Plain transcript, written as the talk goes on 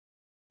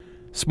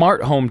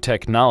Smart home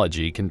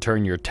technology can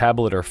turn your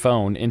tablet or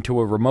phone into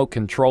a remote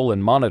control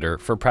and monitor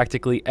for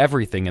practically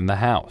everything in the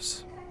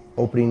house.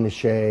 Opening the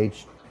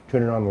shades,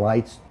 turning on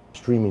lights,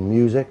 streaming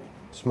music,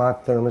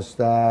 smart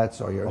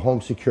thermostats, or your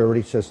home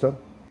security system.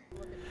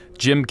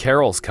 Jim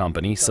Carroll's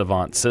company,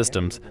 Savant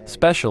Systems,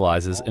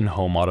 specializes in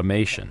home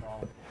automation.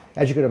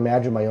 As you can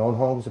imagine, my own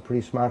home is a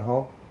pretty smart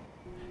home.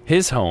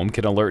 His home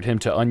can alert him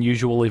to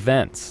unusual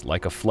events,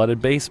 like a flooded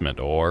basement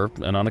or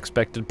an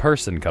unexpected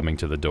person coming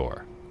to the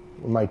door.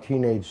 When my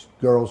teenage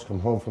girls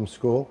come home from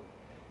school,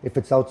 if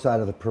it's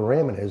outside of the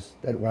parameters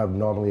that I would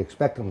normally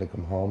expect them to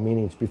come home,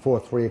 meaning it's before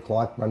 3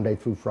 o'clock Monday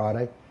through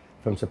Friday,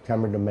 from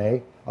September to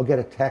May, I'll get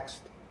a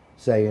text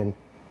saying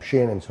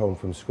Shannon's home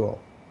from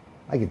school.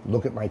 I could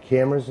look at my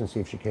cameras and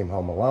see if she came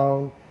home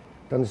alone,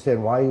 to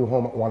understand why are you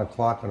home at 1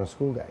 o'clock on a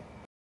school day.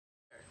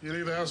 You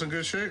leave the house in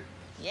good shape?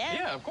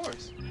 Yeah, of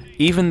course.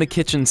 Even the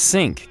kitchen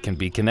sink can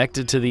be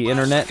connected to the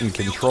internet and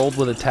controlled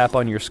with a tap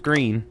on your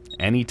screen,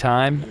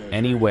 anytime,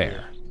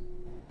 anywhere.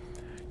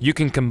 You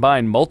can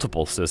combine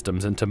multiple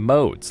systems into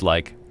modes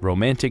like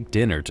romantic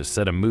dinner to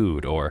set a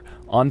mood or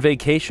on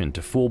vacation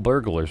to fool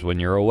burglars when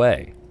you're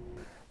away.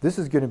 This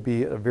is going to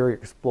be a very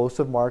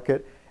explosive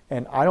market,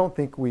 and I don't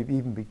think we've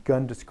even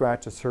begun to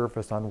scratch the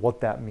surface on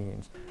what that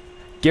means.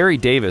 Gary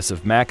Davis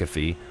of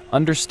McAfee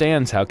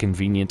understands how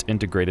convenient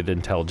integrated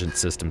intelligence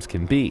systems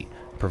can be,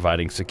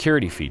 providing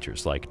security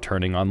features like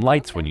turning on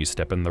lights when you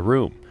step in the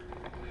room.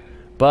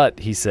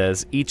 But, he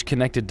says, each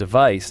connected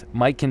device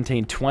might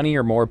contain 20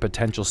 or more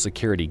potential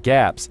security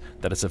gaps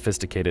that a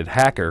sophisticated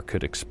hacker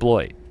could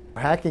exploit.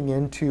 Hacking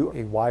into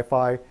a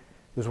Wi-Fi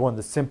is one of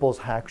the simplest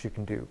hacks you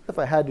can do. If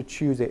I had to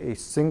choose a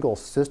single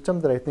system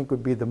that I think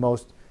would be the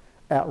most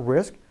at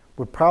risk,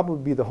 would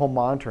probably be the home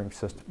monitoring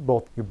system.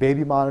 Both your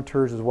baby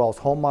monitors as well as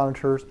home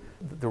monitors.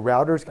 The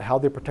routers, how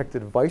they protect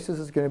the devices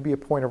is going to be a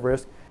point of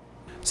risk.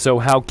 So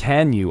how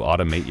can you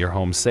automate your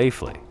home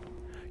safely?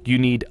 You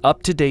need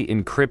up-to-date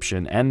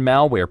encryption and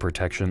malware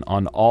protection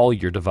on all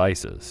your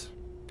devices.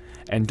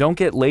 And don't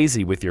get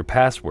lazy with your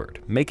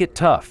password. Make it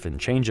tough and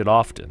change it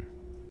often.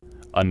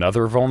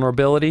 Another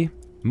vulnerability?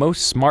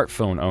 Most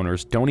smartphone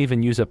owners don't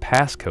even use a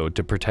passcode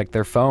to protect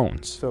their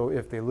phones. So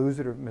if they lose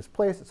it or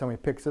misplace it,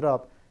 somebody picks it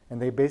up, and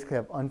they basically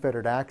have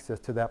unfettered access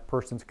to that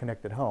person's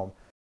connected home.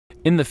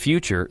 In the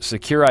future,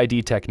 secure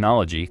ID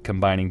technology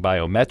combining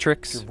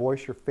biometrics, Your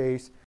voice, your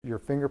face, your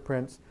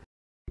fingerprints,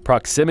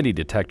 proximity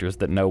detectors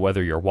that know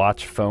whether your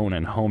watch, phone,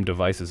 and home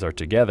devices are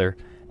together,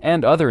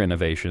 and other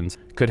innovations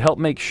could help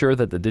make sure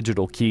that the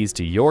digital keys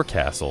to your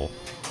castle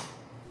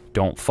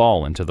don't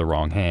fall into the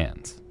wrong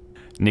hands.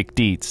 Nick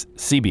Dietz,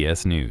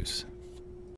 CBS News.